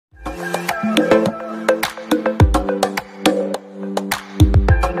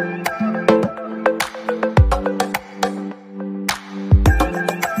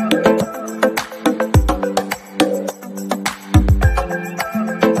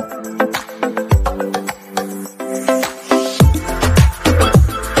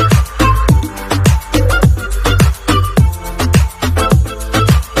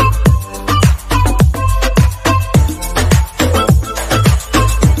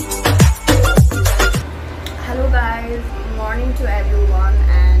Morning to everyone,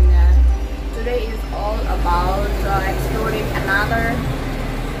 and today is all about exploring another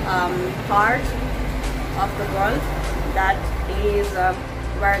part of the world. That is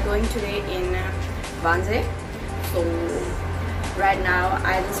we're going today in Wannsee. So right now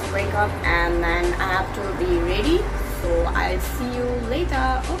I just wake up and then I have to be ready, so I'll see you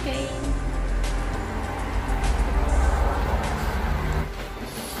later. Okay.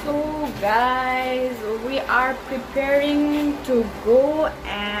 So guys, we are preparing to go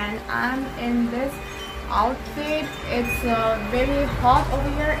and I'm in this outfit. It's very hot over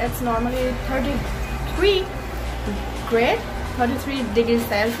here. It's normally 33 degrees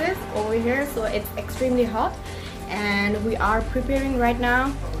Celsius over here, so it's extremely hot and we are preparing right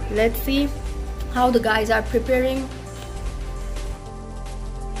now. Let's see how the guys are preparing.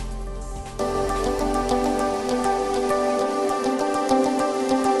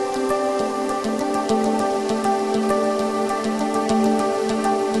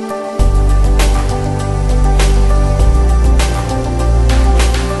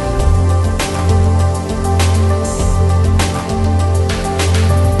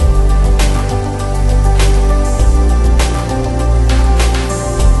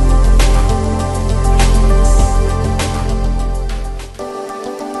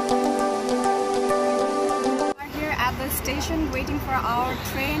 Station waiting for our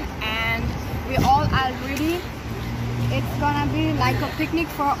train and we all are ready. It's gonna be like a picnic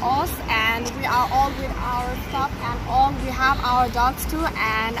for us and we are all with our stuff and all. We have our dogs too,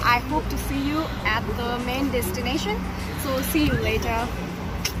 and I hope to see you at the main destination. So see you later.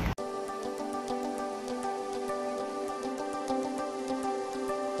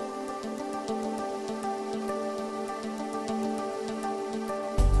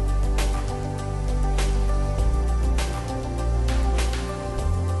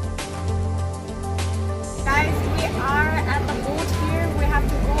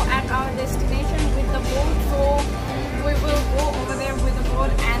 Destination with the boat, so we will go over there with the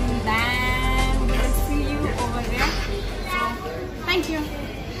boat and then we will see you over there. So thank you.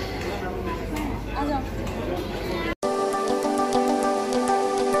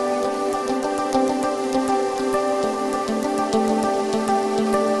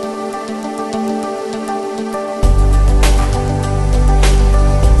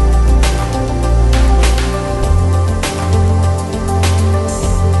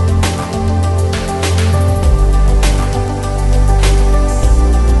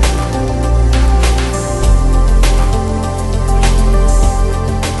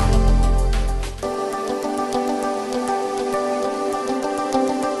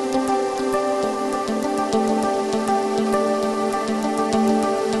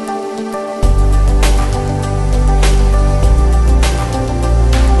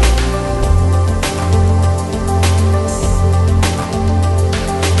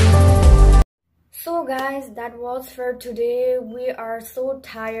 So guys, that was for today. We are so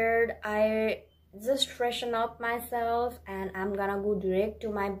tired. I just freshen up myself and I'm gonna go direct to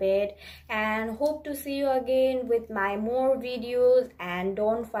my bed, and hope to see you again with my more videos. And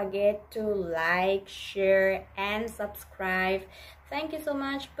don't forget to like, share and subscribe. Thank you so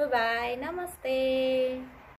much. Bye bye. Namaste.